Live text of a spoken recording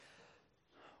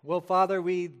Well, Father,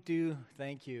 we do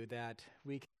thank you that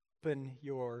we can open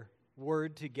your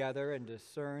word together and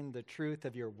discern the truth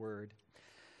of your word.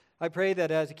 I pray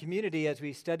that as a community, as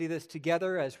we study this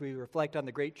together, as we reflect on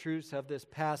the great truths of this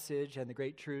passage and the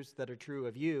great truths that are true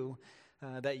of you,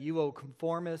 that you will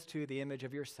conform us to the image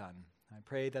of your Son. I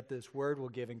pray that this word will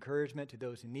give encouragement to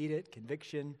those who need it,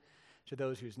 conviction to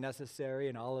those who's necessary,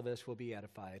 and all of us will be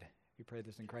edified. We pray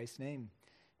this in Christ's name.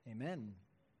 Amen.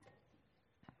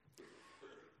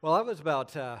 Well, I was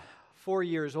about 4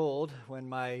 years old when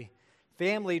my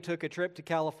family took a trip to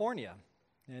California.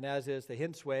 And as is the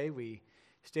Hintz way, we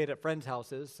stayed at friends'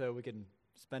 houses so we could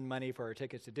spend money for our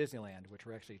tickets to Disneyland, which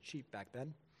were actually cheap back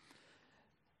then.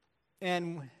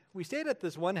 And we stayed at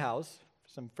this one house,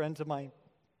 some friends of my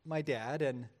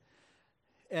dad,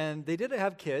 and they didn't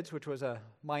have kids, which was a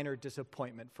minor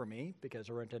disappointment for me because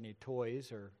there weren't any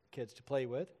toys or kids to play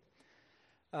with.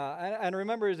 And I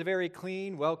remember it was a very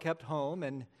clean, well-kept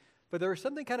home, but there was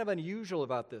something kind of unusual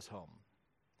about this home.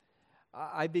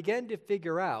 I began to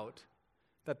figure out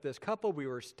that this couple we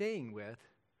were staying with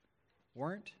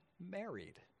weren't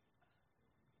married.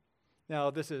 Now,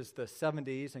 this is the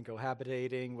 70s, and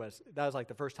cohabitating was like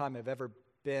the first time I've ever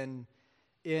been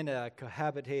in a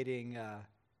cohabitating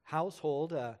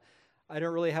household. I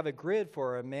don't really have a grid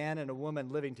for a man and a woman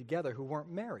living together who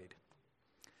weren't married.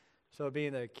 So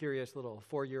being the curious little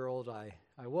 4-year-old I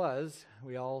was,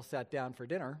 we all sat down for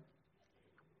dinner.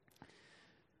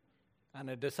 And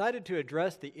I decided to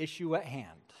address the issue at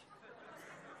hand.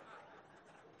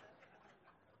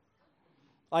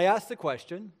 I asked the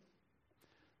question,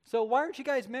 so why aren't you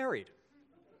guys married?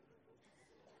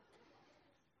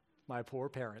 My poor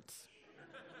parents.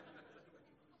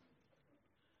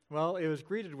 Well, it was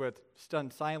greeted with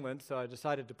stunned silence, so I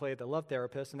decided to play the love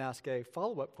therapist and ask a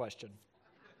follow-up question.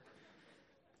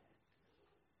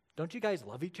 Don't you guys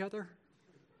love each other?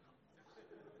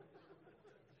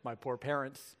 My poor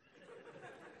parents.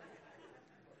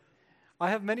 I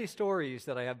have many stories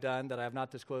that I have done that I have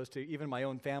not disclosed to even my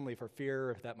own family for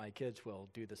fear that my kids will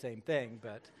do the same thing,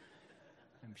 but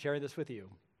I'm sharing this with you.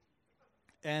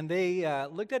 And they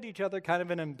looked at each other kind of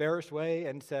in an embarrassed way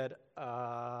and said,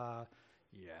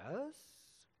 yes?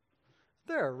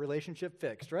 There, relationship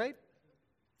fixed, right?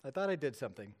 I thought I did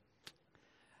something.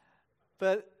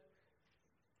 But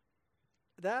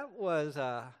that was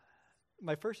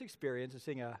my first experience of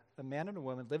seeing a man and a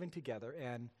woman living together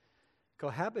and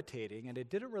cohabitating, and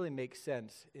it didn't really make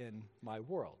sense in my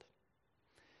world.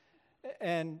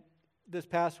 And this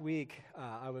past week,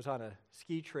 I was on a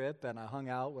ski trip, and I hung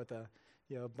out with a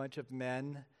bunch of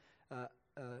men, a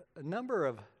number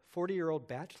of 40-year-old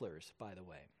bachelors, by the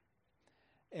way.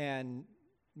 And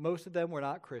most of them were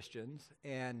not Christians,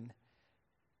 and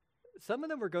some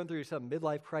of them were going through some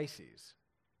midlife crises.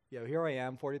 Here I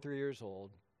am, 43 years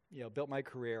old, built my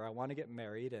career, I want to get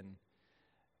married,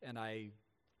 and I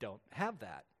don't have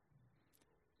that.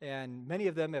 And many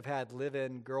of them have had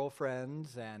live-in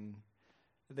girlfriends, and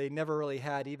they never really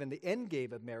had even the end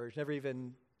game of marriage, never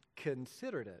even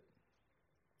considered it.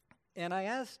 And I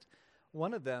asked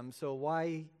one of them, so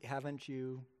why haven't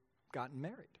you gotten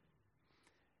married?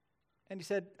 And he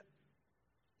said,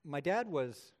 I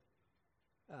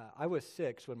was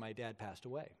 6 when my dad passed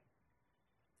away.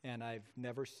 And I've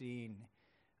never seen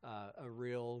a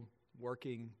real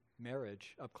working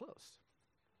marriage up close.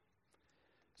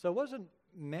 So it wasn't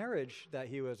marriage that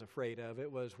he was afraid of,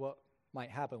 it was what might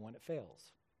happen when it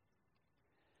fails.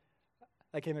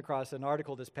 I came across an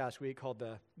article this past week called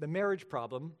The Marriage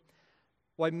Problem,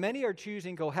 Why Many Are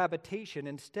Choosing Cohabitation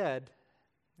Instead,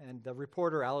 and the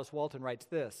reporter Alice Walton writes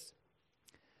this: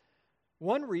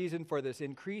 one reason for this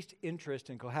increased interest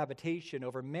in cohabitation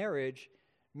over marriage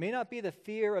may not be the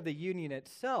fear of the union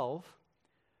itself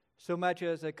so much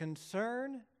as a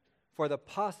concern for the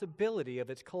possibility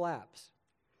of its collapse.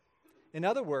 In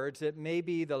other words, it may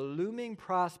be the looming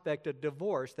prospect of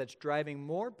divorce that's driving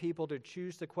more people to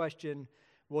choose the question,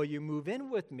 will you move in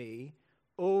with me,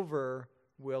 over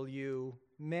will you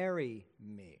marry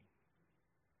me?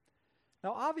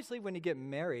 Now, obviously, when you get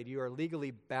married, you are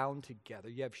legally bound together.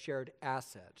 You have shared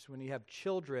assets. When you have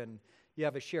children, you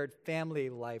have a shared family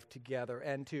life together.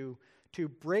 And to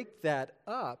break that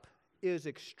up is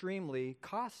extremely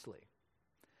costly.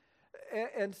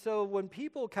 And so when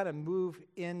people kind of move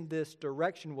in this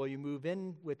direction, will you move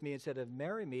in with me instead of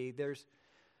marry me,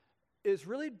 it's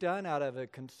really done out of a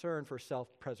concern for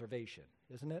self-preservation,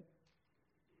 isn't it?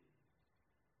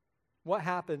 What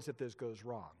happens if this goes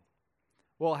wrong?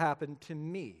 What will happen to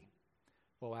me?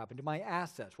 What will happen to my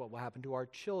assets? What will happen to our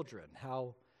children?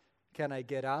 How can I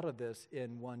get out of this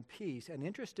in one piece? And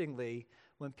interestingly,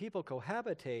 when people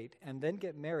cohabitate and then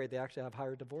get married, they actually have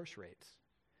higher divorce rates.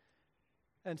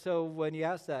 And so when you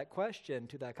ask that question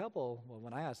to that couple, well,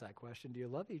 when I asked that question, do you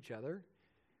love each other?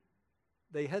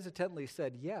 They hesitantly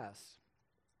said yes.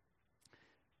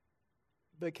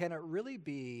 But can it really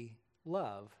be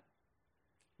love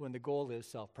when the goal is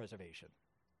self-preservation?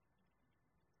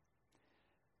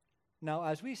 Now,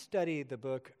 as we study the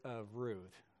book of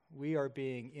Ruth, we are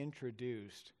being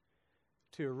introduced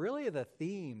to really the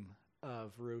theme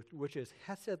of Ruth, which is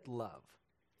Hesed love.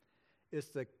 It's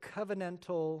the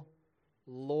covenantal,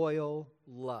 loyal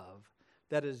love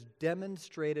that is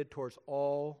demonstrated towards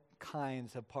all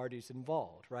kinds of parties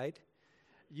involved, right?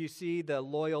 You see the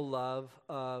loyal love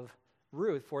of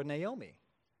Ruth for Naomi,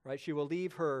 right? She will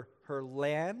leave her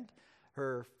land,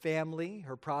 her family,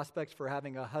 her prospects for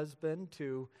having a husband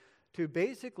to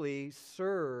basically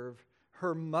serve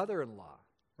her mother-in-law,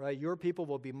 right? Your people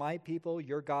will be my people,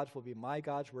 your gods will be my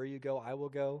gods. Where you go, I will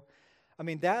go. I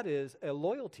mean, that is a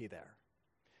loyalty there.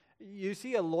 You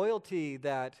see a loyalty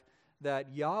that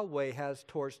Yahweh has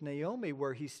towards Naomi,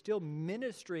 where he's still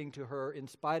ministering to her in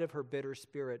spite of her bitter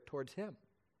spirit towards him.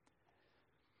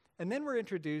 And then we're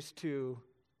introduced to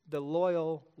the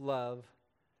loyal love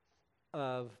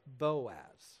of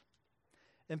Boaz.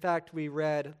 In fact, we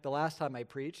read the last time I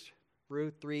preached,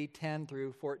 Ruth 3:10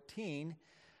 through 14,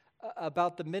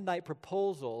 about the midnight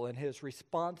proposal and his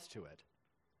response to it.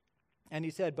 And he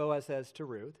said, Boaz says to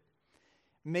Ruth,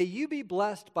 "May you be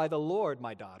blessed by the Lord,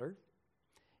 my daughter.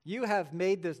 You have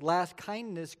made this last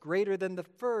kindness greater than the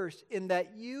first, in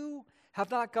that you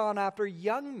have not gone after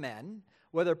young men,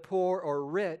 whether poor or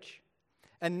rich.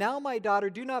 And now, my daughter,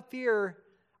 do not fear.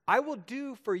 I will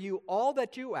do for you all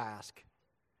that you ask,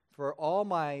 for all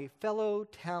my fellow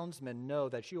townsmen know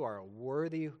that you are a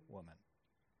worthy woman."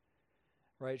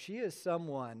 Right? She is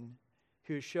someone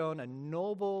who's shown a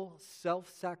noble,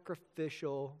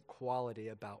 self-sacrificial quality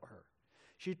about her.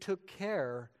 She took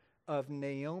care of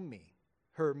Naomi,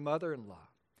 her mother-in-law.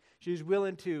 She's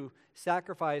willing to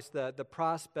sacrifice the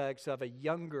prospects of a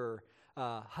younger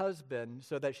husband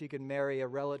so that she could marry a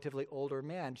relatively older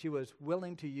man. She was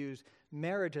willing to use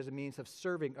marriage as a means of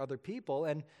serving other people.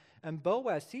 And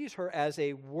Boaz sees her as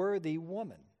a worthy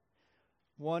woman,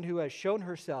 one who has shown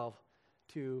herself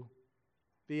to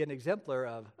be an exemplar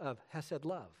of Hesed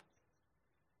love.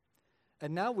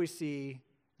 And now we see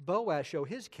Boaz show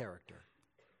his character.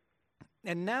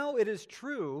 And now it is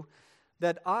true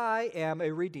that I am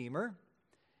a redeemer,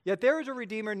 yet there is a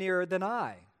redeemer nearer than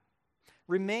I.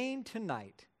 Remain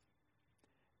tonight,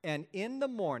 and in the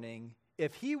morning,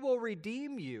 if he will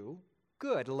redeem you,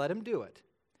 good, let him do it.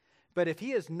 But if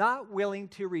he is not willing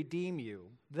to redeem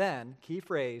you, then, key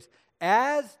phrase,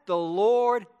 as the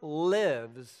Lord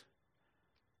lives,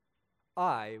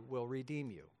 I will redeem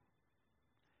you.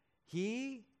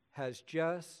 He has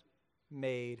just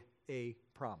made a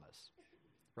promise.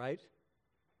 Right?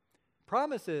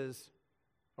 Promises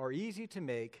are easy to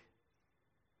make,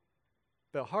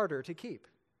 but harder to keep.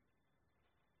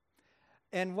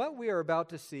 And what we are about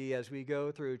to see as we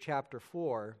go through chapter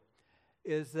 4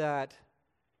 is that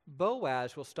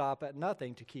Boaz will stop at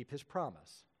nothing to keep his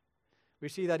promise. We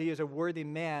see that he is a worthy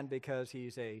man because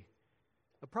he's a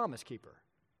promise keeper,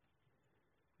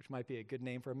 which might be a good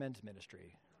name for a men's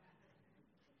ministry.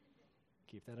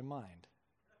 Keep that in mind.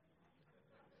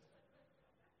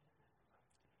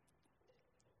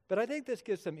 But I think this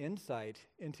gives some insight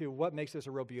into what makes this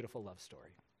a real beautiful love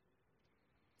story.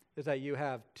 Is that you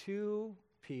have two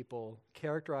people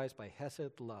characterized by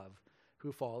Hesed love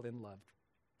who fall in love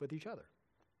with each other.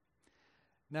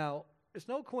 Now, it's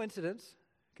no coincidence,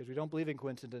 because we don't believe in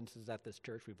coincidences at this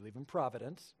church, we believe in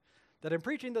providence, that I'm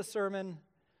preaching this sermon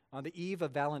on the eve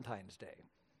of Valentine's Day.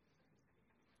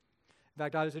 In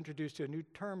fact, I was introduced to a new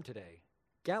term today,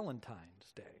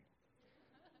 Galentine's Day.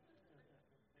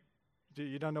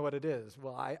 You don't know what it is?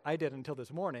 Well, I did until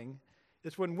this morning.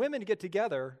 It's when women get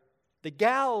together, the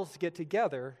gals get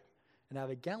together and have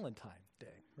a Galentine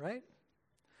Day, right?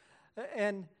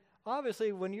 And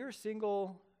obviously, when you're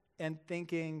single and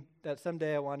thinking that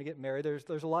someday I want to get married,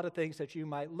 there's a lot of things that you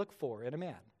might look for in a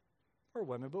man or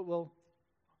woman, but we'll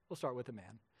start with a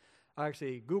man. I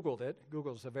actually Googled it.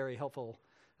 Google's a very helpful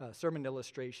sermon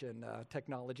illustration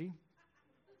technology.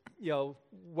 You know,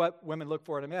 what women look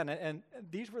for in a man. And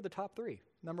these were the top three.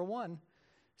 Number one,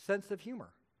 sense of humor.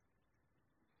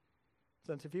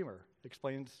 Sense of humor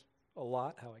explains a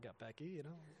lot how I got Becky, you know.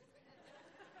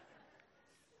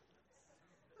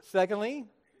 Secondly,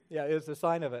 it's a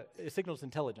sign of it signals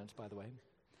intelligence, by the way.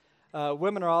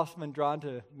 Women are often drawn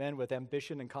to men with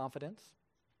ambition and confidence.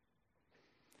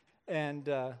 And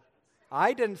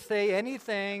I didn't say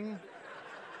anything.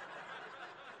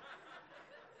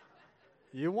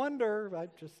 You wonder, I'm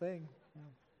just saying.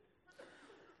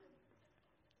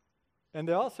 And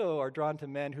they also are drawn to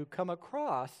men who come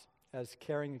across as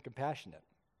caring and compassionate.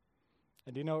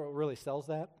 And do you know what really sells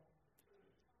that?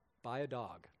 Buy a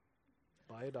dog.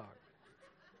 Buy a dog.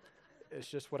 It's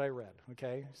just what I read,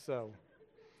 okay? So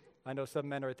I know some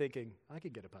men are thinking, I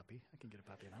could get a puppy.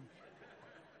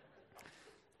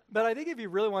 But I think if you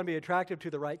really want to be attractive to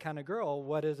the right kind of girl,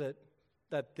 what is it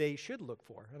that they should look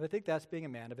for? And I think that's being a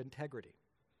man of integrity,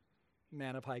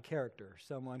 man of high character,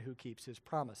 someone who keeps his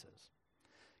promises.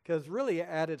 Because really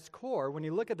at its core, when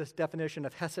you look at this definition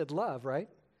of hesed love, right,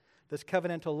 this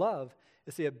covenantal love,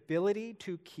 it's the ability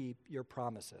to keep your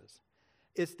promises.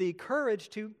 It's the courage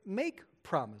to make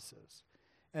promises.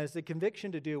 And it's the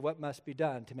conviction to do what must be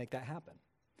done to make that happen.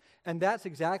 And that's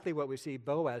exactly what we see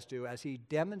Boaz do as he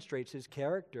demonstrates his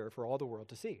character for all the world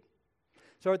to see.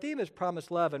 So our theme is promised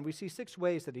love, and we see 6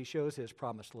 ways that he shows his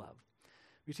promised love.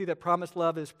 We see that promised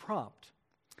love is prompt.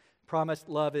 Promised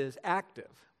love is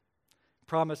active.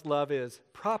 Promised love is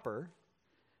proper.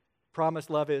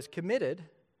 Promised love is committed.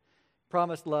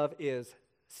 Promised love is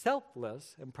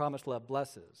selfless. And promised love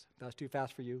blesses. That's too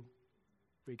fast for you?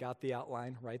 We got the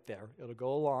outline right there. It'll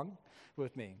go along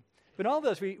with me. But in all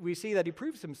this, we see that he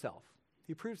proves himself.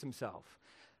 He proves himself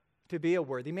to be a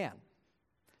worthy man.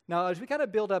 Now, as we kind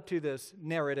of build up to this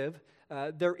narrative,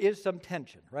 there is some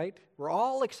tension, right? We're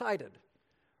all excited.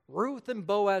 Ruth and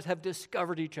Boaz have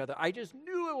discovered each other. I just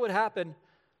knew it would happen.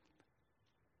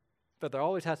 But there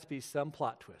always has to be some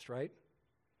plot twist, right?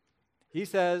 He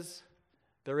says,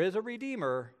 there is a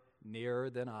Redeemer nearer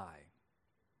than I.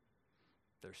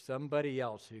 There's somebody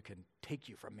else who can take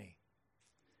you from me.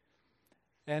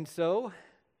 And so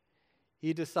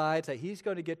he decides that he's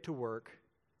going to get to work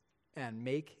and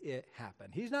make it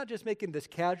happen. He's not just making this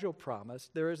casual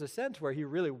promise. There is a sense where he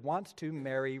really wants to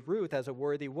marry Ruth as a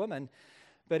worthy woman,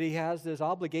 but he has this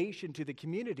obligation to the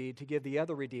community to give the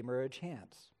other Redeemer a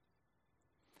chance.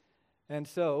 And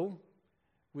so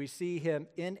we see him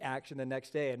in action the next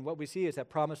day, and what we see is that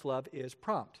promised love is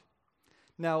prompt.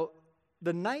 Now,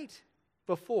 the night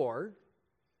before,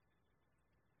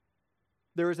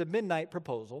 there is a midnight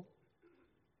proposal,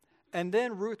 and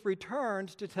then Ruth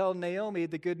returns to tell Naomi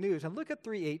the good news. And look at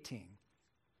 3:18.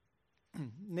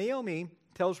 Naomi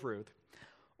tells Ruth,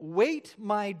 "Wait,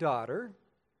 my daughter,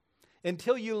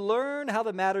 until you learn how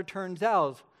the matter turns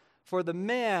out, for the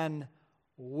man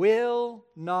will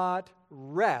not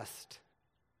rest,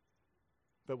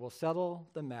 but will settle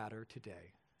the matter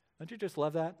today." Don't you just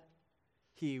love that?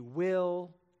 He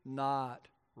will not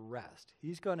rest.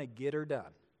 He's going to get her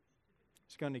done.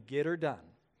 He's going to get her done.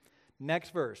 Next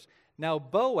verse. Now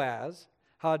Boaz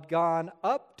had gone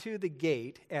up to the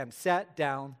gate and sat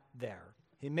down there.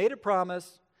 He made a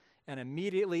promise, and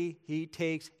immediately he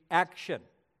takes action.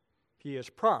 He is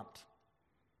prompt.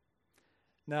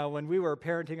 Now, when we were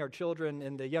parenting our children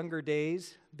in the younger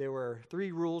days, there were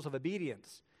 3 rules of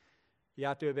obedience. You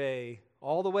have to obey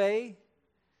all the way,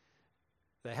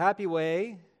 the happy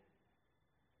way,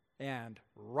 and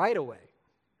right away.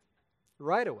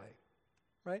 Right away.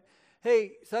 Right?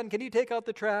 Hey, son, can you take out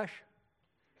the trash?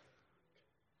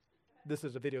 This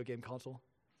is a video game console.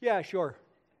 Yeah, sure.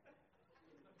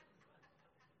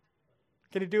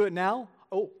 Can you do it now?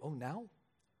 Oh, now?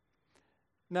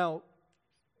 Now,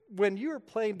 when you're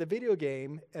playing the video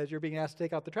game as you're being asked to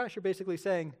take out the trash, you're basically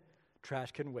saying,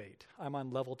 trash can wait. I'm on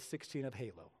level 16 of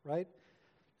Halo, right?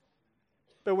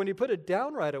 But when you put it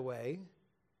down right away,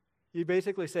 you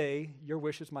basically say, your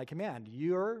wish is my command.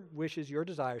 Your wishes, your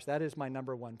desires, that is my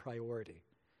number 1 priority.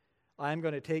 I'm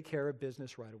going to take care of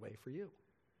business right away for you.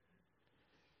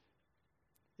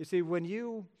 You see, when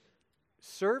you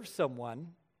serve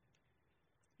someone,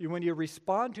 when you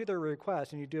respond to their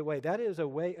request and you do it away, that is a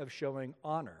way of showing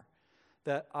honor,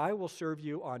 that I will serve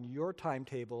you on your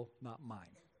timetable, not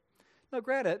mine. Now,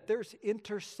 granted, there's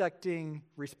intersecting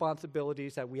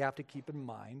responsibilities that we have to keep in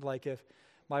mind, like if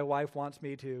my wife wants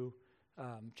me to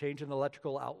change an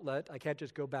electrical outlet, I can't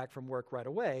just go back from work right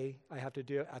away. I have to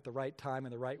do it at the right time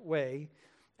and the right way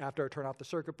after I turn off the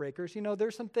circuit breakers. You know,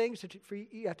 there's some things that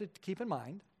you have to keep in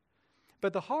mind.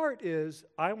 But the heart is,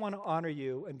 I want to honor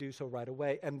you and do so right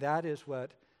away. And that is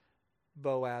what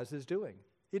Boaz is doing.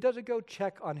 He doesn't go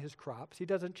check on his crops. He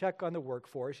doesn't check on the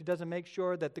workforce. He doesn't make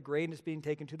sure that the grain is being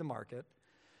taken to the market.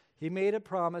 He made a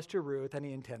promise to Ruth, and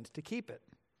he intends to keep it.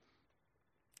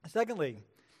 Secondly,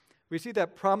 we see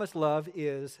that promised love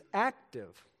is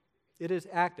active. It is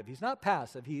active. He's not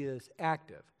passive. He is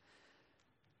active.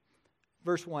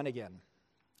 Verse 1 again.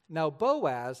 Now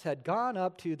Boaz had gone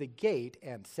up to the gate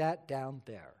and sat down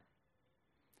there.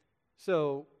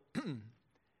 So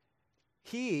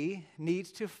he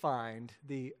needs to find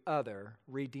the other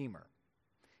Redeemer.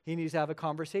 He needs to have a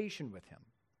conversation with him.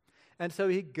 And so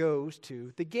he goes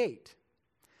to the gate.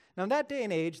 Now, in that day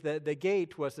and age, the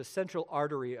gate was the central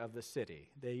artery of the city.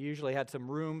 They usually had some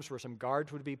rooms where some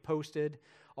guards would be posted.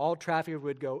 All traffic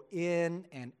would go in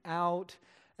and out.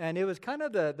 And it was kind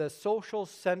of the social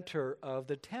center of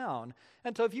the town.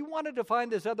 And so if you wanted to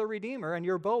find this other Redeemer and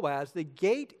you're Boaz, the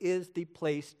gate is the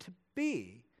place to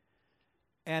be.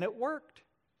 And it worked.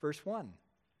 Verse 1.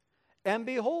 And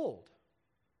behold,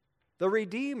 the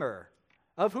Redeemer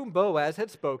of whom Boaz had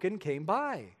spoken came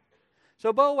by.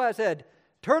 So Boaz said,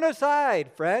 "Turn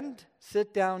aside, friend,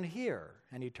 sit down here."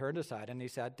 And he turned aside and he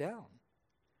sat down.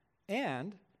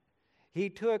 And he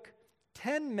took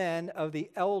 10 men of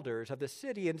the elders of the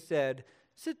city and said,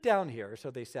 "Sit down here."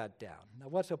 So they sat down. Now,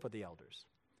 what's up with the elders?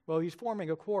 Well, he's forming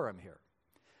a quorum here.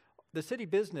 The city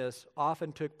business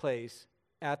often took place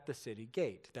at the city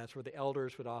gate. That's where the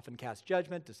elders would often cast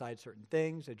judgment, decide certain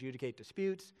things, adjudicate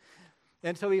disputes.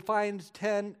 And so he finds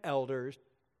 10 elders,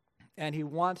 and he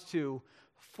wants to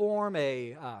form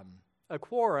a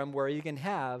quorum where you can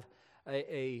have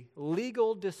a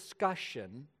legal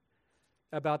discussion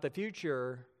about the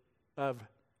future of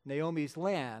Naomi's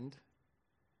land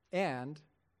and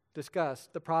discuss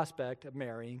the prospect of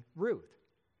marrying Ruth.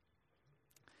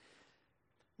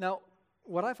 Now,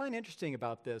 what I find interesting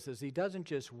about this is he doesn't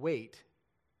just wait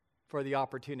for the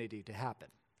opportunity to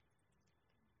happen.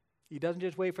 He doesn't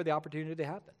just wait for the opportunity to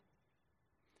happen.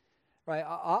 Right?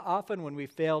 Often when we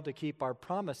fail to keep our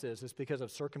promises, it's because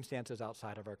of circumstances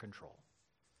outside of our control.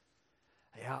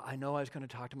 Yeah, I know I was going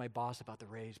to talk to my boss about the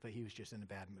raise, but he was just in a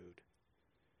bad mood.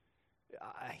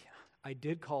 I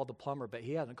did call the plumber, but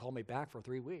he hasn't called me back for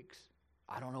 3 weeks.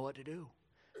 I don't know what to do.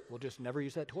 We'll just never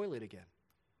use that toilet again.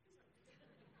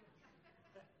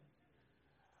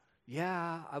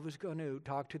 Yeah, I was going to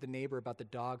talk to the neighbor about the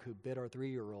dog who bit our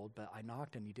 3-year-old, but I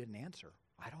knocked and he didn't answer.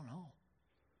 I don't know.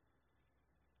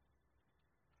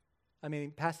 I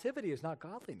mean, passivity is not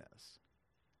godliness.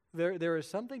 There is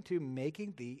something to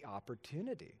making the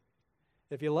opportunity.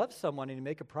 If you love someone and you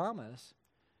make a promise,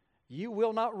 you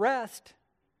will not rest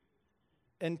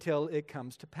until it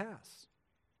comes to pass.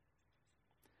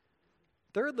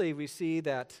 Thirdly, we see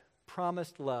that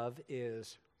promised love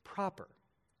is proper.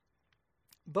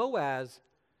 Boaz,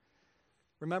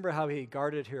 remember how he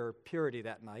guarded her purity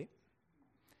that night?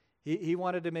 He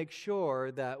wanted to make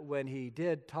sure that when he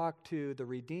did talk to the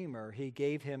Redeemer, he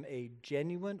gave him a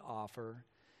genuine offer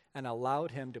and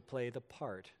allowed him to play the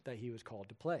part that he was called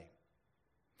to play.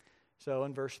 So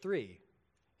in verse 3,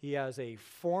 he has a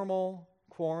formal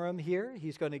quorum here.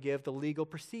 He's going to give the legal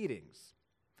proceedings.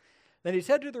 Then he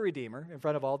said to the Redeemer, in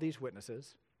front of all these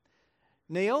witnesses,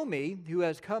 "Naomi, who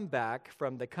has come back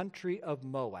from the country of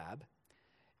Moab,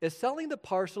 is selling the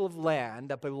parcel of land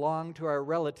that belonged to our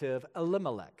relative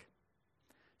Elimelech.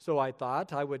 So I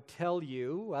thought I would tell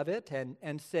you of it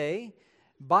and say,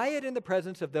 buy it in the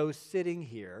presence of those sitting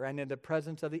here and in the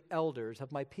presence of the elders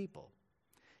of my people.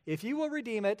 If you will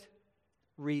redeem it,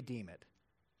 redeem it.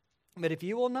 But if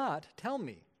you will not, tell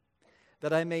me,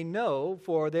 that I may know,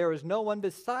 for there is no one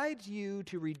besides you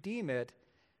to redeem it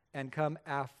and come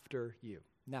after you."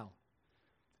 Now,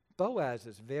 Boaz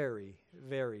is very,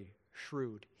 very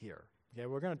shrewd here. Okay,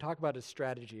 we're going to talk about his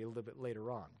strategy a little bit later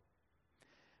on.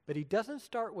 But he doesn't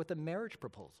start with a marriage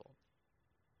proposal.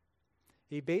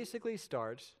 He basically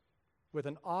starts with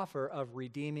an offer of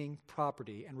redeeming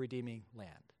property and redeeming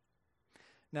land.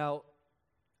 Now,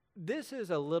 this is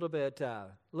a little bit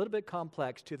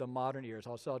complex to the modern ears,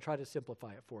 so I'll try to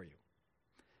simplify it for you.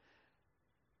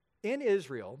 In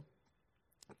Israel,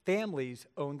 families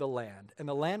owned the land, and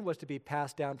the land was to be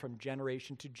passed down from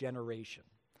generation to generation.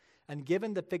 And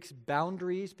given the fixed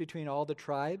boundaries between all the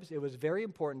tribes, it was very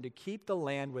important to keep the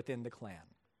land within the clan.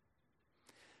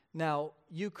 Now,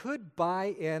 you could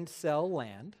buy and sell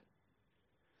land,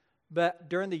 but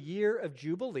during the year of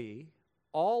Jubilee,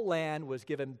 all land was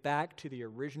given back to the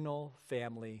original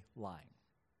family line.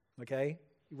 Okay?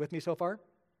 You with me so far?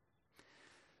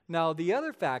 Now, the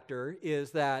other factor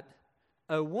is that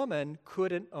a woman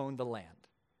couldn't own the land.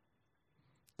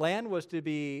 Land was to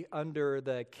be under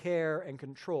the care and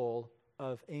control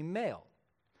of a male.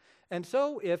 And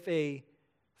so if a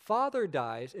father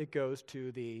dies, it goes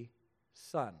to the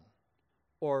son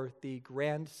or the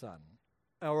grandson.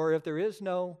 Or if there is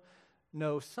no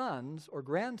sons or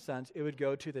grandsons, it would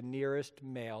go to the nearest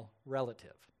male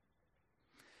relative.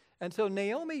 And so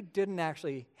Naomi didn't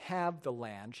actually have the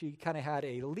land. She kind of had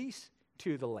a lease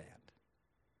to the land.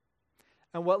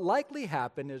 And what likely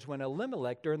happened is when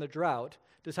Elimelech, during the drought,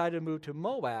 decided to move to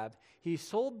Moab, he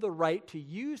sold the right to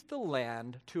use the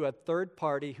land to a third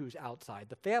party who's outside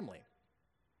the family.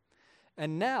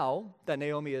 And now that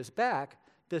Naomi is back,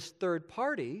 this third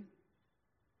party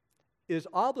is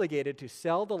obligated to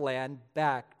sell the land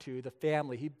back to the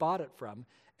family he bought it from.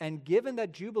 And given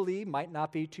that Jubilee might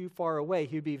not be too far away,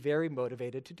 he'd be very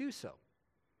motivated to do so.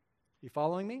 You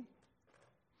following me?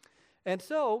 And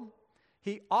so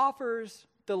he offers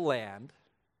the land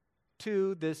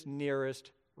to this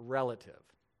nearest relative.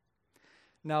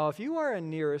 Now, if you are a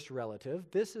nearest relative,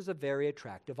 this is a very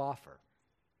attractive offer.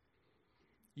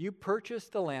 You purchase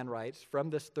the land rights from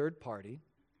this third party,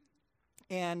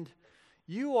 and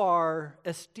you are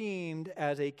esteemed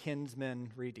as a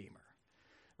kinsman redeemer.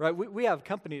 Right? We have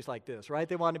companies like this, right?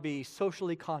 They want to be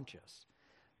socially conscious,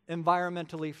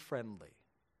 environmentally friendly.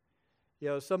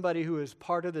 Somebody who is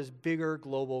part of this bigger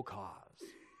global cause.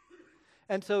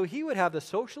 And so he would have the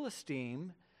social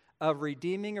esteem of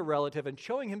redeeming a relative and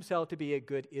showing himself to be a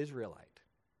good Israelite.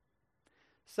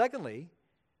 Secondly,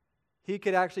 he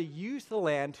could actually use the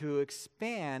land to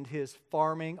expand his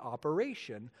farming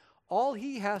operation. All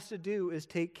he has to do is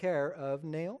take care of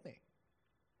Naomi.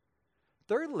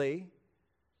 Thirdly,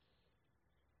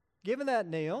 given that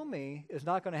Naomi is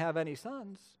not going to have any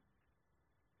sons,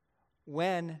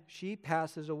 when she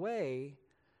passes away,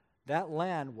 that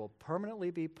land will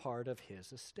permanently be part of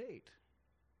his estate.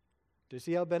 Do you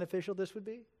see how beneficial this would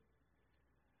be?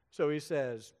 So he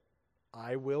says,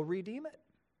 I will redeem it.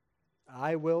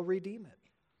 I will redeem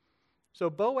it. So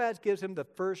Boaz gives him the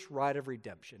first right of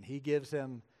redemption. He gives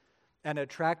him an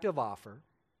attractive offer.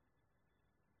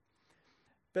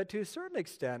 But to a certain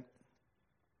extent,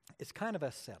 it's kind of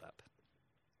a setup,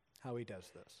 how he does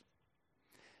this.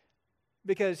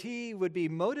 Because he would be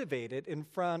motivated in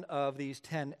front of these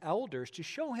 10 elders to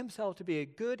show himself to be a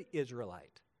good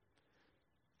Israelite.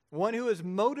 One who is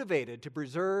motivated to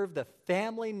preserve the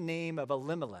family name of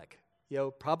Elimelech,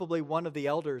 probably one of the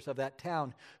elders of that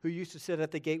town who used to sit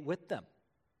at the gate with them.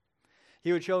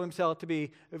 He would show himself to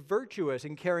be virtuous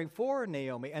in caring for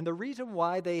Naomi. And the reason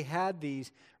why they had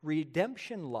these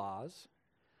redemption laws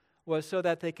was so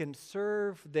that they can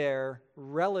serve their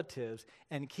relatives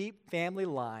and keep family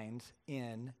lines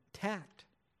intact.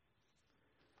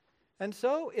 And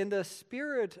so, in the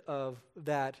spirit of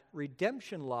that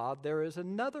redemption law, there is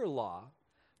another law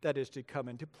that is to come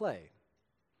into play.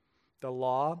 The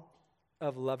law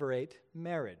of levirate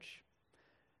marriage.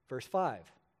 Verse 5.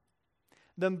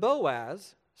 Then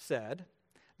Boaz said,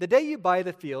 the day you buy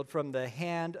the field from the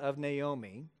hand of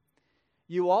Naomi,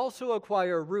 you also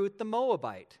acquire Ruth the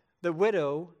Moabite, the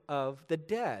widow of the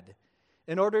dead,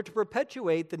 in order to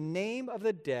perpetuate the name of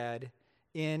the dead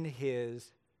in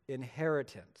his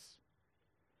inheritance.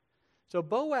 So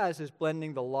Boaz is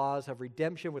blending the laws of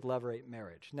redemption with levirate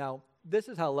marriage. Now, this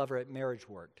is how levirate marriage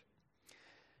worked.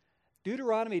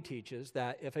 Deuteronomy teaches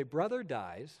that if a brother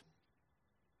dies,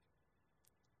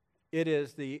 it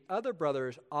is the other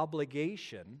brother's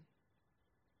obligation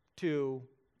to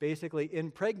basically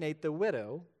impregnate the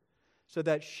widow so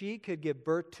that she could give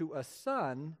birth to a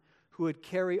son who would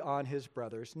carry on his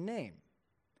brother's name.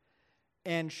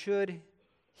 And should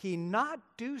he not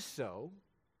do so,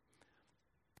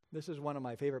 this is one of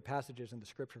my favorite passages in the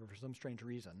scripture for some strange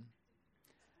reason,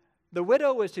 the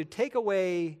widow was to take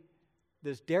away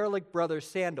this derelict brother's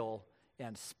sandal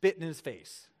and spit in his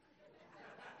face.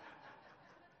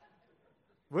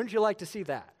 Wouldn't you like to see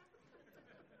that?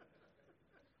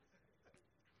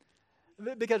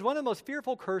 Because one of the most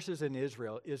fearful curses in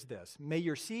Israel is this: may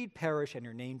your seed perish and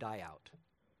your name die out.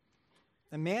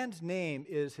 A man's name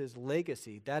is his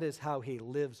legacy. That is how he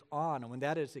lives on. And when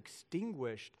that is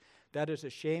extinguished, that is a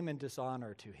shame and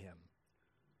dishonor to him.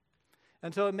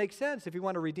 And so it makes sense if you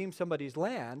want to redeem somebody's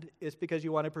land, it's because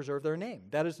you want to preserve their name.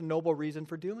 That is a noble reason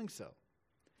for doing so.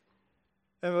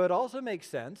 And it would also make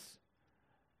sense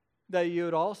that you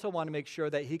would also want to make sure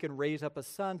that he can raise up a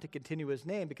son to continue his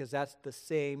name, because that's the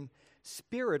same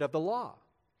spirit of the law.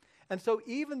 And so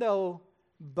even though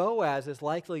Boaz is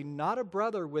likely not a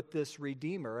brother with this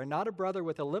Redeemer and not a brother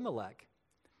with Elimelech,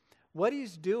 what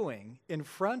he's doing in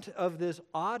front of this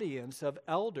audience of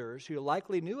elders who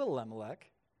likely knew Elimelech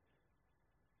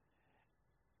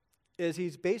is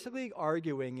he's basically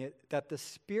arguing that the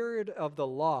spirit of the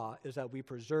law is that we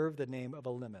preserve the name of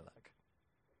Elimelech.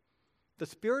 The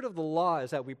spirit of the law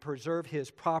is that we preserve his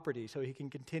property so he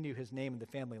can continue his name in the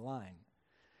family line.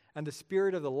 And the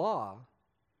spirit of the law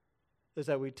is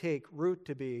that we take Ruth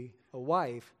to be a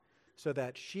wife so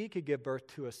that she could give birth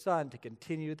to a son to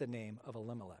continue the name of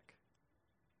Elimelech.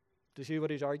 Do you see what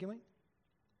he's arguing?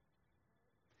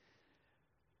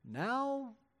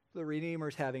 Now the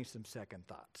Redeemer's having some second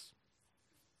thoughts.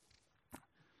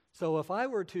 So if I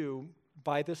were to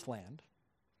buy this land,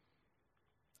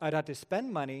 I'd have to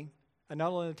spend money and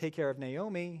not only take care of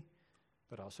Naomi,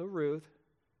 but also Ruth,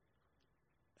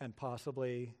 and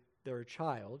possibly their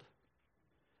child,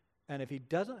 And if he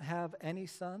doesn't have any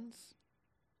sons,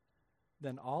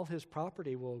 then all his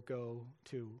property will go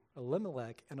to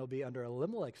Elimelech, and it'll be under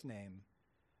Elimelech's name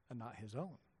and not his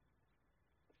own.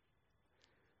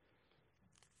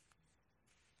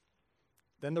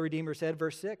 Then the Redeemer said,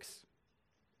 verse 6,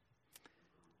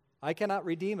 I cannot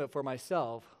redeem it for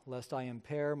myself, lest I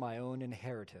impair my own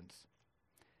inheritance.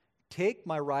 Take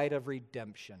my right of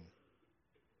redemption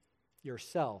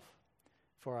yourself,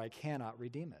 for I cannot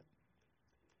redeem it.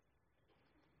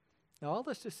 Now, all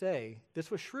this to say,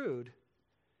 this was shrewd,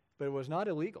 but it was not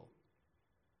illegal.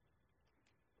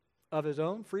 Of his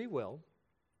own free will,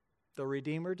 the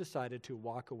Redeemer decided to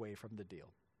walk away from the deal.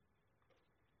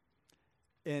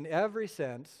 In every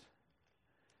sense,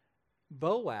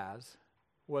 Boaz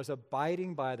was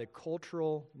abiding by the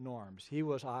cultural norms. He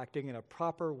was acting in a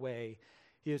proper way.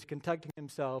 He was conducting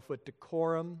himself with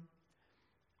decorum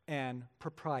and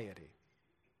propriety.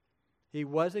 He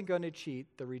wasn't going to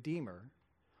cheat the Redeemer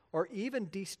or even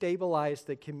destabilize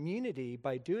the community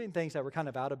by doing things that were kind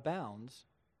of out of bounds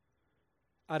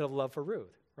out of love for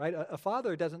Ruth, right? A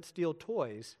father doesn't steal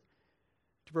toys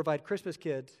to provide Christmas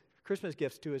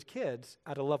gifts to his kids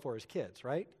out of love for his kids,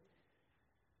 right?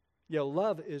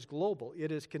 Love is global.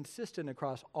 It is consistent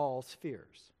across all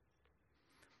spheres.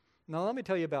 Now, let me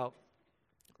tell you about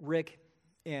Rick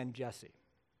and Jesse.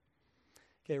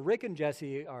 Okay, Rick and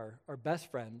Jesse are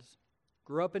best friends,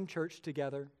 grew up in church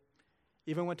together,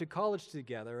 even went to college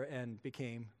together and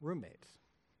became roommates.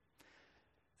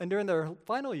 And during their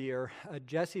final year,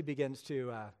 Jesse begins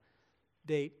to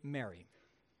date Mary.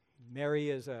 Mary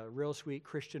is a real sweet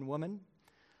Christian woman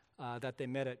that they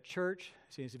met at church,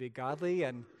 seems to be godly.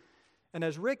 And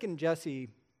as Rick and Jesse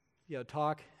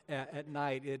talk at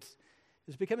night, it's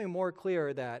becoming more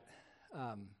clear that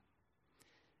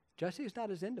Jesse's not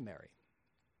as into Mary.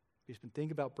 He's been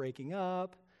thinking about breaking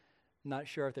up, not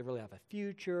sure if they really have a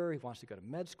future. He wants to go to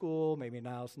med school. Maybe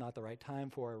now it's not the right time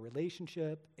for a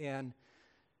relationship.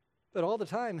 But all the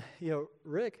time,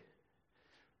 Rick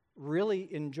really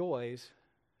enjoys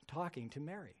talking to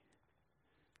Mary.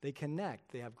 They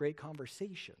connect. They have great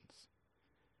conversations.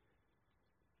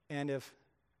 And if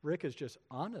Rick is just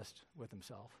honest with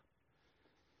himself,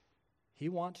 he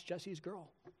wants Jesse's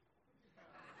girl.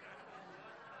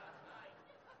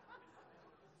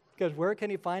 Because where can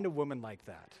he find a woman like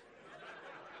that?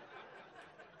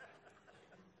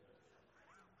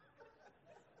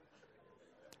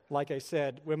 Like I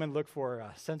said, women look for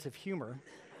a sense of humor.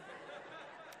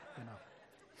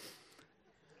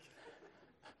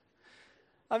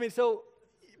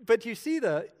 But you see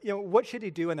what should he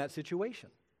do in that situation?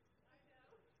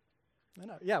 I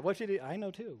know. Yeah, what should he? I know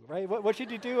too, right? What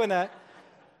should he do in that?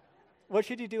 What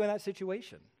should he do in that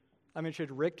situation?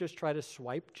 Should Rick just try to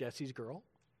swipe Jesse's girl?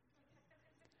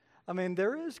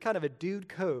 There is kind of a dude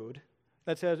code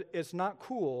that says it's not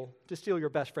cool to steal your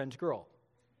best friend's girl.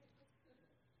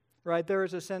 Right? There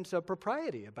is a sense of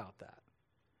propriety about that,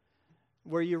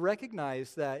 where you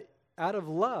recognize that out of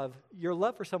love, your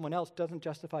love for someone else doesn't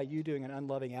justify you doing an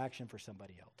unloving action for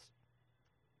somebody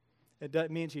else.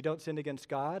 It means you don't sin against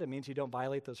God. It means you don't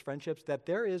violate those friendships, that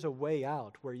there is a way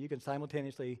out where you can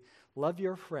simultaneously love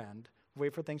your friend,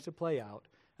 wait for things to play out,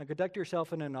 and conduct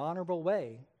yourself in an honorable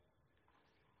way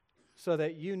so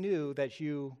that you knew that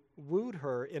you wooed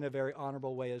her in a very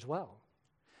honorable way as well.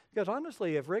 Because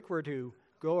honestly, if Rick were to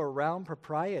go around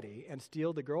propriety and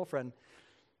steal the girlfriend,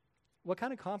 what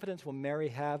kind of confidence will Mary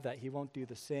have that he won't do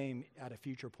the same at a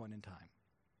future point in time?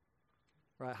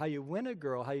 Right? How you win a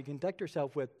girl, how you conduct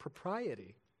yourself with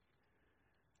propriety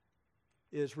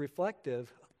is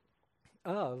reflective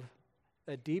of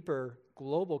a deeper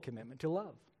global commitment to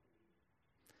love.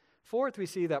 Fourth, we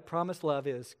see that promised love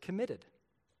is committed.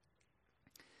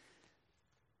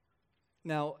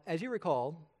 Now, as you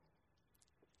recall,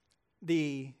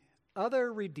 the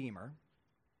other Redeemer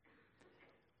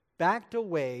backed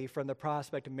away from the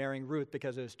prospect of marrying Ruth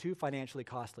because it was too financially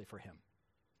costly for him.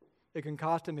 It can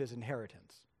cost him his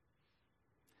inheritance.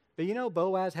 But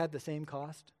Boaz had the same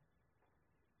cost.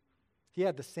 He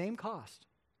had the same cost,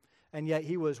 and yet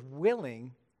he was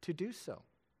willing to do so.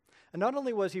 And not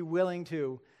only was he willing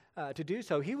to do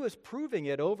so, he was proving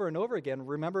it over and over again.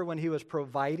 Remember when he was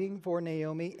providing for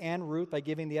Naomi and Ruth by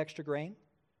giving the extra grain?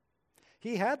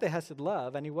 He had the Hesed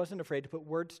love, and he wasn't afraid to put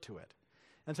words to it.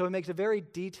 And so he makes a very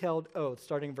detailed oath,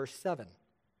 starting in verse 7.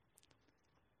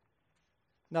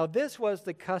 Now, this was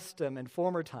the custom in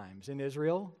former times in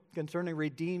Israel concerning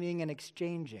redeeming and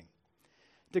exchanging.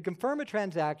 To confirm a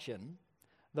transaction,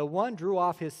 the one drew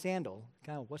off his sandal,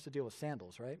 kind of what's the deal with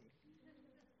sandals, right?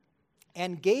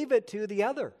 And gave it to the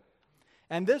other.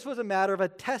 And this was a matter of a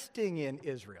testing in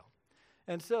Israel.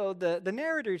 And so the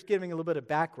narrator is giving a little bit of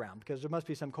background because there must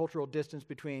be some cultural distance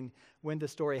between when the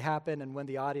story happened and when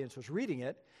the audience was reading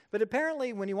it. But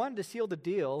apparently, when you wanted to seal the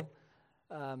deal,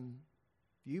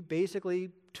 you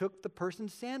basically took the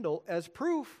person's sandal as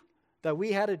proof that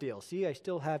we had a deal. See, I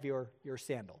still have your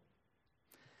sandal.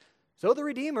 So the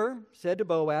Redeemer said to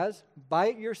Boaz, "Buy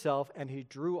it yourself," and he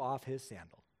drew off his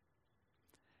sandal.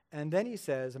 And then he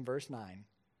says in verse 9,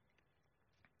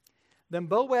 "Then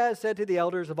Boaz said to the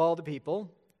elders of all the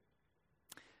people,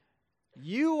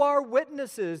 'You are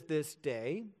witnesses this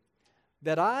day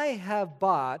that I have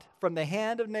bought from the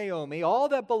hand of Naomi all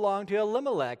that belonged to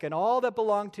Elimelech and all that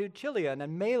belonged to Chilion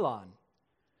and Mahlon.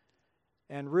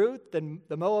 And Ruth,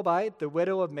 the Moabite, the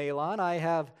widow of Mahlon, I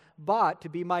have bought to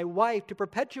be my wife to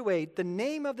perpetuate the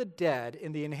name of the dead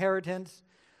in the inheritance,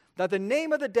 that the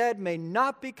name of the dead may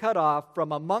not be cut off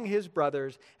from among his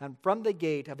brothers and from the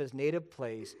gate of his native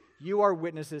place. You are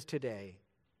witnesses today.'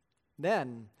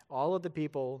 Then all of the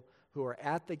people who were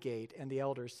at the gate and the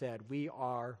elders said, 'We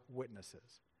are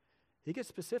witnesses.'" He gets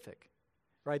specific,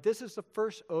 right? This is the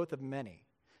first oath of many,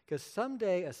 because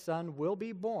someday a son will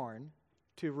be born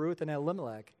to Ruth and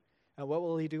Elimelech, and what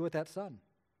will he do with that son?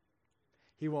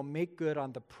 He will make good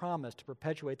on the promise to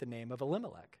perpetuate the name of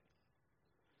Elimelech.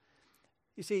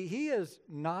 You see, he is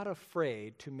not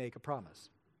afraid to make a promise.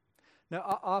 Now,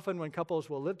 often when couples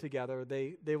will live together,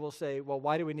 they will say, "Well,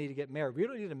 why do we need to get married? We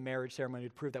don't need a marriage ceremony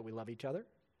to prove that we love each other."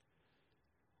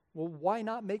 Well, why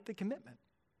not make the commitment?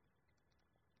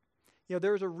 You know,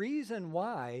 there's a reason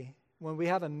why when we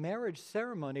have a marriage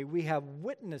ceremony, we have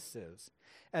witnesses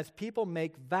as people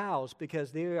make vows,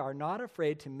 because they are not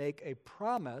afraid to make a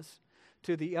promise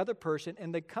to the other person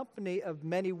in the company of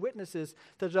many witnesses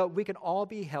so that we can all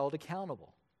be held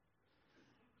accountable,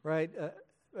 right?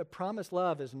 A promised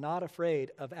love is not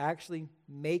afraid of actually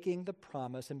making the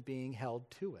promise and being held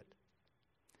to it,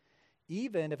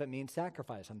 even if it means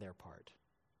sacrifice on their part.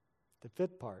 The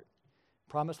fifth part,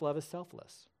 promised love is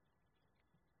selfless.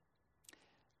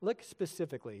 Look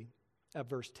specifically at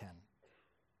verse 10.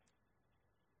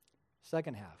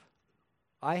 Second half.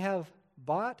 "I have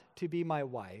bought to be my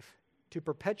wife to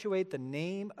perpetuate the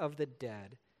name of the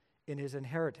dead in his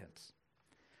inheritance,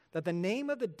 that the name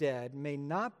of the dead may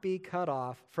not be cut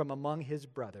off from among his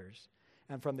brothers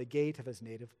and from the gate of his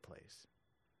native place."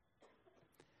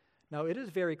 Now, it is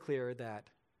very clear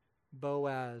that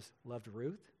Boaz loved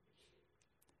Ruth,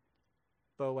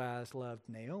 Boaz loved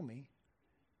Naomi,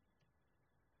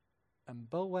 and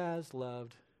Boaz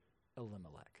loved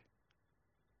Elimelech.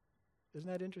 Isn't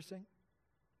that interesting?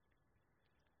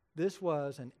 This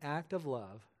was an act of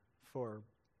love for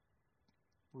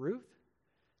Ruth,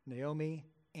 Naomi,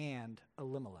 and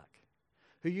Elimelech,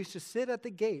 who used to sit at the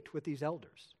gate with these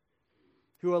elders,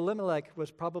 who Elimelech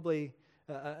was probably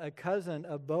a cousin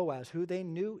of Boaz, who they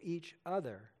knew each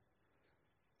other.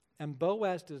 And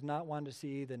Boaz does not want to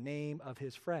see the name of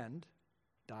his friend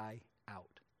die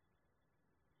out.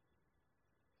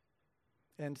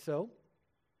 And so,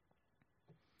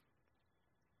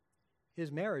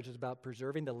 his marriage is about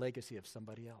preserving the legacy of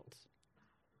somebody else.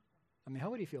 I mean,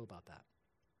 how would he feel about that?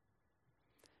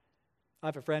 I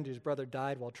have a friend whose brother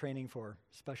died while training for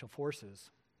special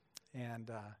forces,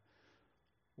 and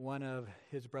one of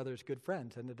his brother's good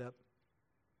friends ended up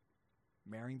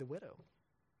marrying the widow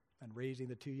and raising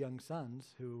the two young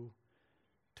sons who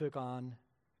took on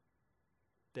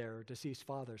their deceased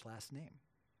father's last name.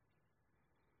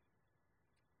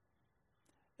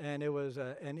 And it was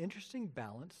an interesting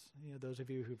balance. You know, those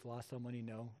of you who've lost someone, you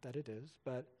know that it is.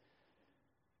 But,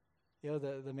 you know,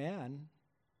 the man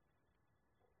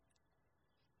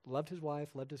loved his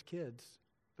wife, loved his kids,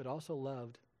 but also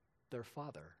loved their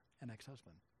father and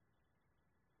ex-husband.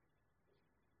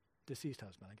 Deceased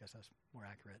husband, I guess that's more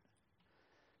accurate.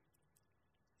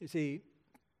 You see,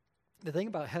 the thing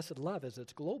about Hesed love is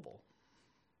it's global.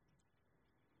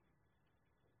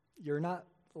 You're not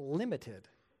limited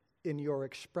in your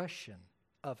expression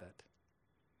of it.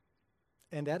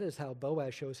 And that is how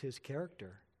Boaz shows his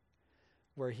character,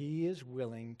 where he is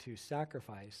willing to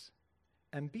sacrifice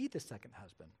and be the second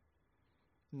husband,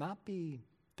 not be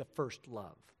the first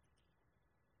love,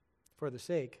 for the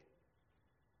sake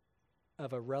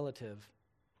of a relative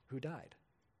who died.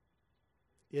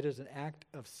 It is an act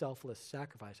of selfless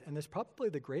sacrifice. And it's probably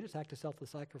the greatest act of selfless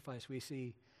sacrifice we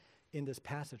see in this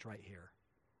passage right here.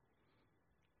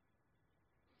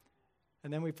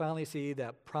 And then we finally see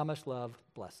that promised love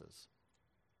blesses.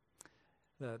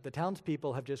 The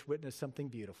townspeople have just witnessed something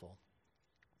beautiful.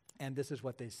 And this is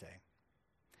what they say.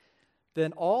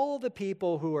 "Then all the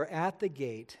people who were at the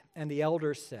gate and the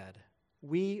elders said,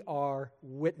 'We are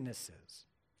witnesses.'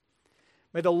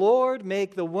 May the Lord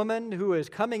make the woman who is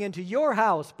coming into your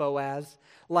house, Boaz,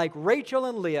 like Rachel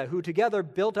and Leah, who together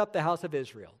built up the house of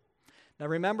Israel. Now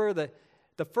remember, the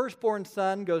firstborn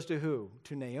son goes to who?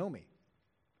 To Naomi.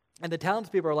 And the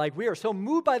townspeople are like, we are so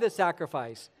moved by this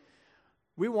sacrifice,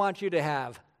 we want you to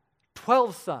have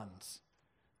 12 sons,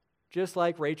 just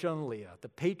like Rachel and Leah, the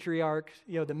patriarchs,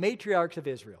 the matriarchs of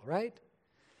Israel, right?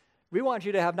 We want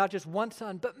you to have not just one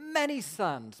son, but many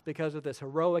sons because of this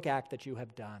heroic act that you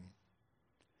have done.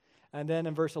 And then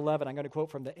in verse 11, I'm going to quote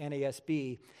from the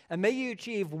NASB, and may you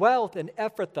achieve wealth in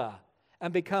Ephrathah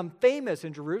and become famous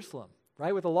in Jerusalem,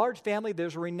 right? With a large family,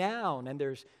 there's renown and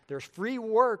there's free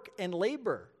work and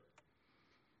labor.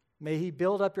 May he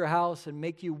build up your house and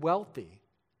make you wealthy.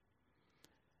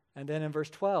 And then in verse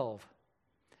 12,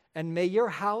 and may your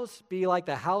house be like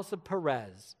the house of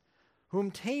Perez,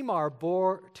 whom Tamar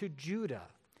bore to Judah,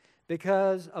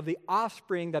 because of the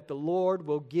offspring that the Lord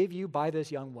will give you by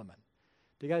this young woman.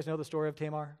 Do you guys know the story of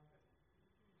Tamar?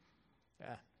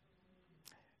 Yeah.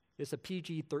 It's a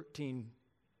PG-13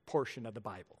 portion of the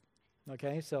Bible.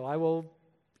 Okay, so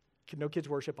no kids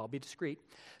worship, I'll be discreet.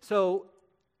 So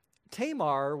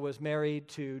Tamar was married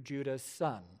to Judah's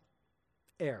son,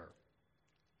 Er.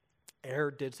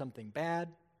 Er did something bad,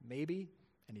 maybe,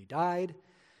 and he died.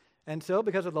 And so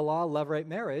because of the law of levirate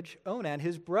marriage, Onan,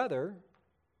 his brother,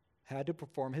 had to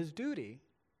perform his duty.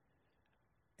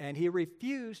 And he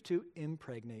refused to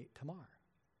impregnate Tamar.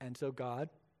 And so God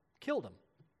killed him.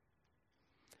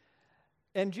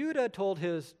 And Judah told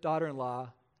his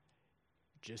daughter-in-law,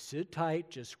 just sit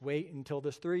tight, just wait until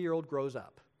this 3-year-old grows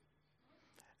up.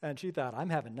 And she thought, I'm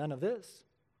having none of this.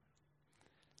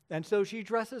 And so she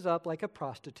dresses up like a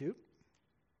prostitute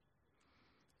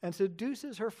and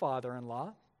seduces her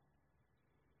father-in-law.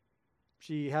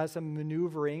 She has some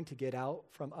maneuvering to get out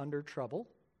from under trouble.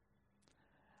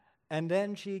 And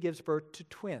then she gives birth to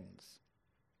twins.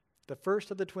 The first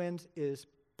of the twins is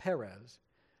Perez,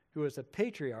 who is a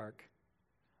patriarch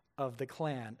of the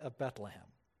clan of Bethlehem.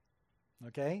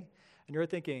 Okay? And you're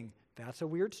thinking, that's a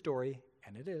weird story,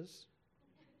 and it is.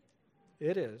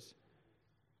 It is.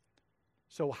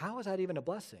 So how is that even a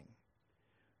blessing?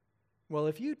 Well,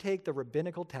 if you take the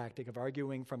rabbinical tactic of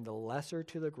arguing from the lesser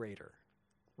to the greater,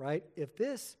 right? If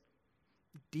this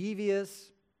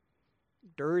devious,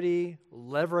 dirty,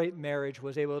 levirate marriage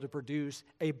was able to produce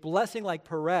a blessing like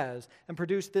Perez and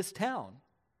produce this town,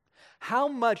 how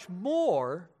much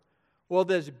more will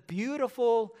this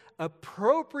beautiful,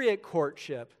 appropriate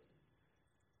courtship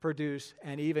produce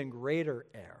an even greater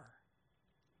heir?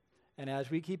 And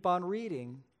as we keep on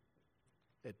reading,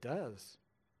 it does.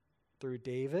 Through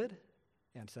David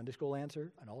and Sunday school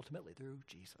answer, and ultimately through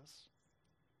Jesus.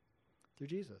 Through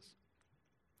Jesus.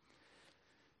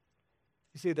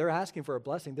 You see, they're asking for a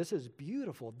blessing. This is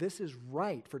beautiful. This is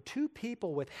right. For two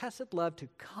people with hesed love to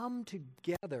come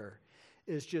together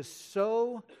is just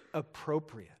so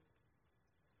appropriate.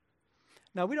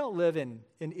 Now, we don't live in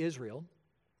Israel.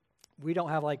 We don't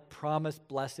have like promised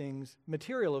blessings,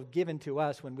 material given to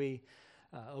us when we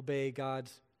obey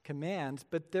God's commands,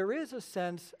 but there is a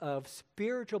sense of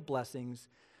spiritual blessings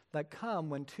that come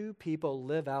when two people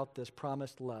live out this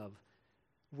promised love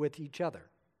with each other.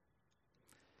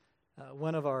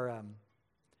 One of our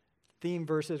theme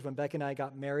verses when Becky and I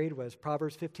got married was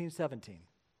Proverbs 15:17.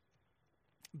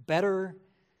 Better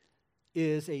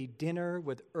is a dinner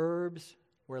with herbs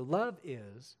where love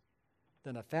is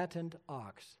than a fattened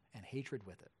ox and hatred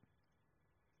with it.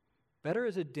 Better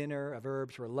is a dinner of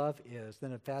herbs where love is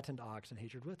than a fattened ox and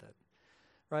hatred with it.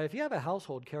 Right? If you have a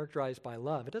household characterized by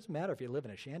love, it doesn't matter if you live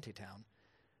in a shanty town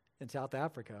in South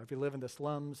Africa, if you live in the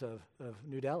slums of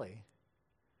New Delhi.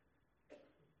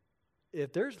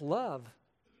 If there's love,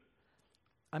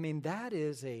 I mean, that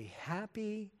is a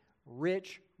happy,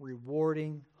 rich,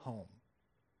 rewarding home.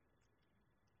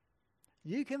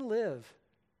 You can live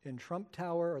in Trump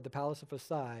Tower or the Palace of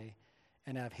Versailles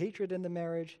and have hatred in the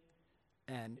marriage,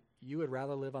 and you would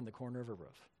rather live on the corner of a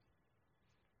roof.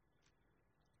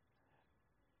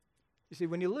 You see,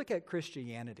 when you look at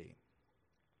Christianity,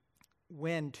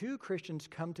 when two Christians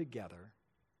come together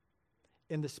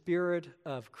in the spirit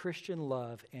of Christian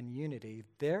love and unity,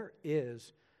 there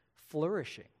is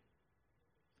flourishing.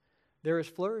 There is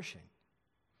flourishing.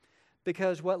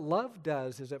 Because what love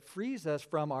does is it frees us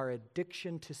from our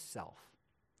addiction to self.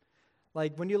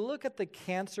 Like when you look at the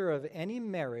cancer of any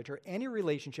marriage or any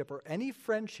relationship or any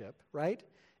friendship, right?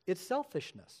 It's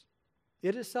selfishness.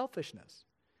 It is selfishness.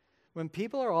 When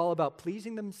people are all about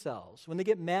pleasing themselves, when they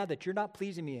get mad that you're not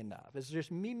pleasing me enough, it's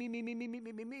just me, me, me, me, me, me,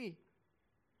 me, me, me.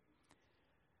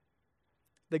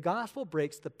 The gospel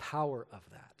breaks the power of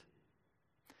that.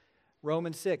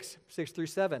 Romans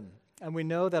 6:6-7. And we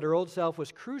know that our old self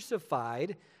was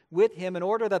crucified with him in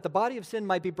order that the body of sin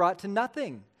might be brought to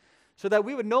nothing, so that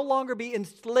we would no longer be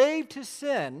enslaved to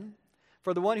sin,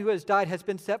 for the one who has died has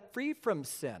been set free from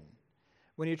sin.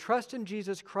 When you trust in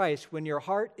Jesus Christ, when your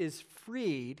heart is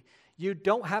freed, you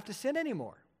don't have to sin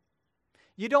anymore.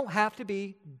 You don't have to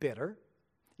be bitter.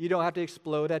 You don't have to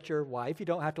explode at your wife. You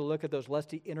don't have to look at those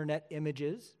lusty internet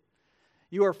images.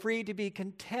 You are free to be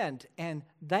content and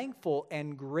thankful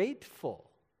and grateful.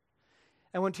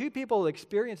 And when two people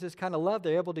experience this kind of love,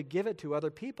 they're able to give it to other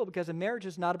people because a marriage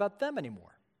is not about them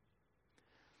anymore.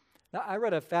 Now, I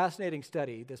read a fascinating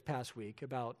study this past week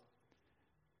about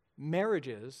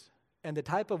marriages and the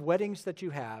type of weddings that you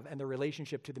have and the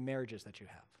relationship to the marriages that you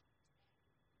have.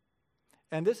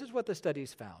 And this is what the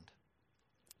studies found.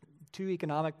 Two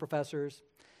economic professors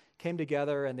came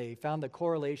together and they found the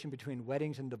correlation between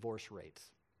weddings and divorce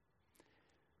rates.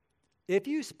 If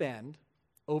you spend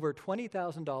over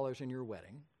 $20,000 in your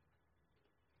wedding,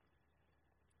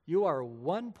 you are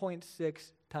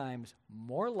 1.6 times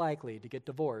more likely to get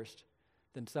divorced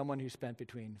than someone who spent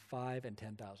between $5,000 and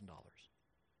 $10,000.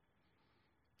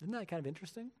 Isn't that kind of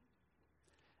interesting?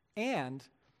 And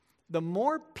the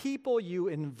more people you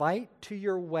invite to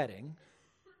your wedding,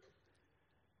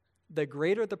 the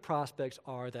greater the prospects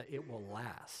are that it will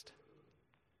last.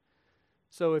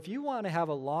 So if you want to have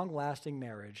a long-lasting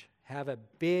marriage, have a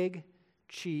big,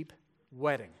 cheap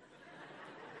wedding.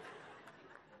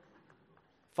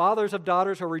 Fathers of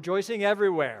daughters are rejoicing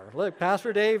everywhere. Look,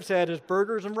 Pastor Dave said, it's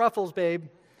burgers and ruffles, babe.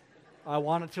 I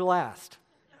want it to last.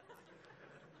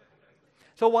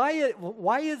 So why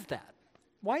is that?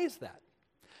 Why is that?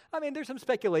 I mean, there's some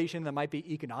speculation that might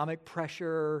be economic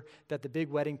pressure that the big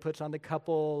wedding puts on the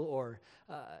couple, or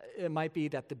it might be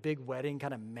that the big wedding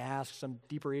kind of masks some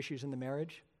deeper issues in the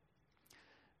marriage.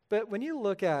 But when you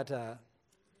look at,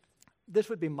 this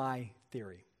would be my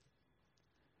theory.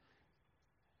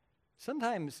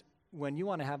 Sometimes when you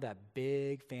want to have that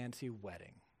big, fancy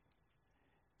wedding,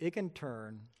 it can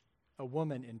turn a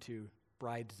woman into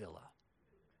bridezilla.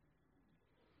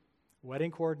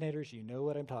 Wedding coordinators, you know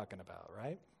what I'm talking about,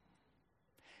 right?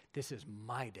 This is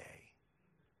my day.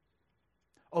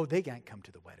 Oh, they can't come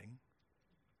to the wedding.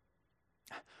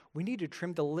 We need to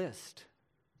trim the list.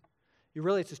 You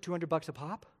realize it's $200 a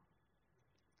pop?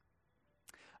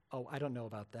 Oh, I don't know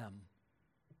about them.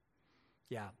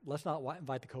 Yeah, let's not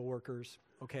invite the coworkers.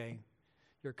 Okay,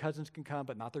 your cousins can come,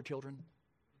 but not their children.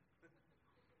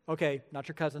 Okay, not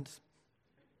your cousins.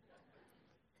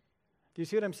 Do you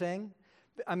see what I'm saying?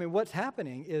 I mean, what's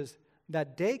happening is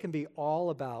that day can be all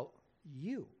about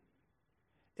you.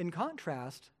 In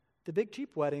contrast, the big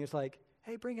cheap wedding is like,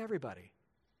 hey, bring everybody.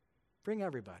 Bring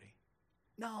everybody.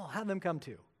 No, have them come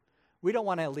too. We don't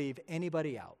want to leave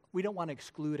anybody out. We don't want to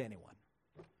exclude anyone.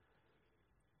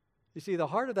 You see, the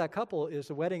heart of that couple is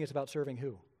the wedding is about serving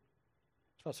who?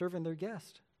 It's about serving their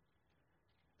guest.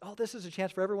 Oh, this is a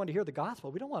chance for everyone to hear the gospel.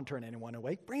 We don't want to turn anyone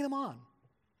away. Bring them on.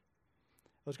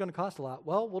 Well, it's going to cost a lot.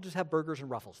 Well, we'll just have burgers and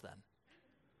ruffles then.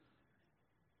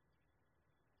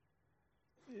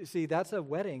 You see, that's a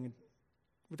wedding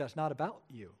that's not about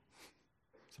you.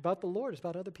 It's about the Lord. It's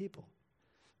about other people.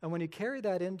 And when you carry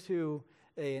that into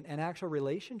an actual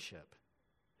relationship,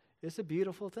 it's a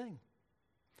beautiful thing.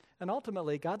 And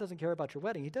ultimately, God doesn't care about your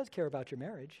wedding. He does care about your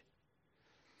marriage.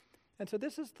 And so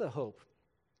this is the hope.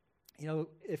 You know,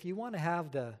 if you want to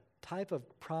have the type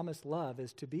of promised love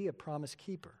is to be a promise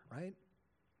keeper, right?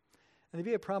 And to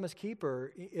be a promise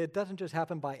keeper, it doesn't just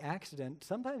happen by accident.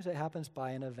 Sometimes it happens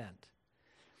by an event.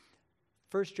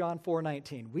 1 John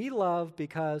 4:19, we love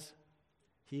because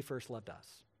he first loved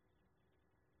us.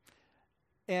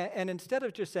 And instead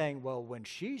of just saying, well, when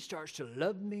she starts to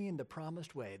love me in the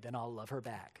promised way, then I'll love her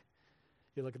back.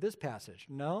 You look at this passage.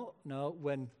 No,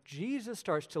 when Jesus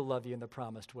starts to love you in the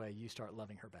promised way, you start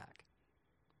loving her back.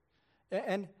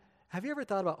 And have you ever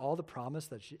thought about all the promises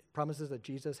that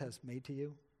Jesus has made to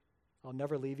you? I'll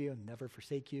never leave you and never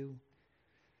forsake you.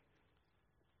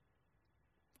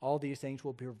 All these things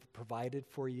will be provided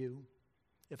for you.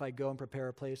 If I go and prepare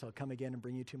a place, I'll come again and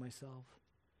bring you to myself.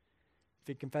 If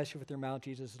you confess with your mouth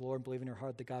Jesus is Lord and believe in your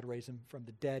heart that God raised him from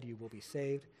the dead, you will be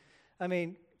saved. I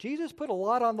mean, Jesus put a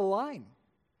lot on the line.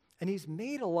 And he's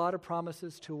made a lot of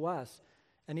promises to us.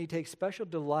 And he takes special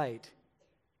delight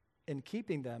in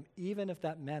keeping them, even if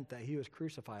that meant that he was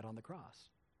crucified on the cross.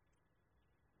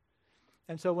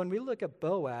 And so when we look at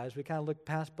Boaz, we kind of look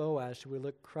past Boaz, so we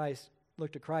look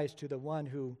to Christ, to the one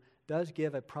who does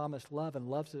give a promised love and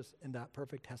loves us in that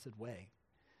perfect hesed way.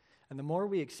 And the more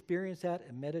we experience that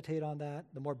and meditate on that,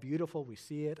 the more beautiful we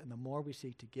see it, and the more we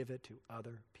seek to give it to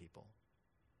other people.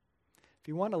 If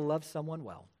you want to love someone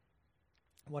well,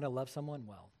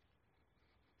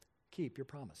 keep your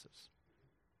promises.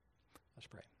 Let's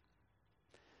pray.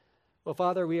 Well,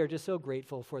 Father, we are just so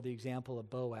grateful for the example of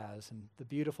Boaz and the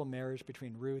beautiful marriage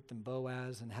between Ruth and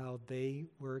Boaz and how they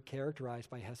were characterized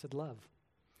by hesed love.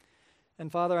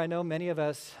 And Father, I know many of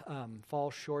us fall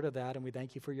short of that, and we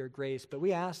thank you for your grace, but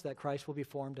we ask that Christ will be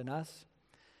formed in us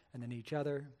and in each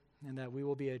other, and that we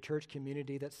will be a church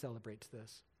community that celebrates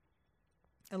this.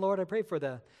 And Lord, I pray for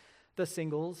the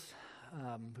singles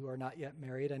who are not yet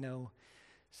married. I know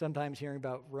sometimes hearing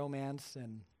about romance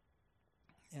and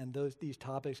these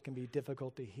topics can be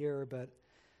difficult to hear, but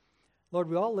Lord,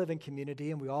 we all live in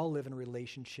community and we all live in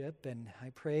relationship, and I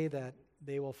pray that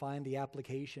they will find the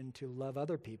application to love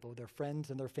other people, their friends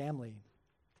and their family,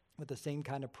 with the same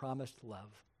kind of promised love,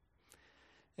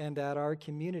 and that our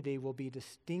community will be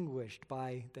distinguished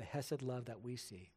by the hesed love that we see.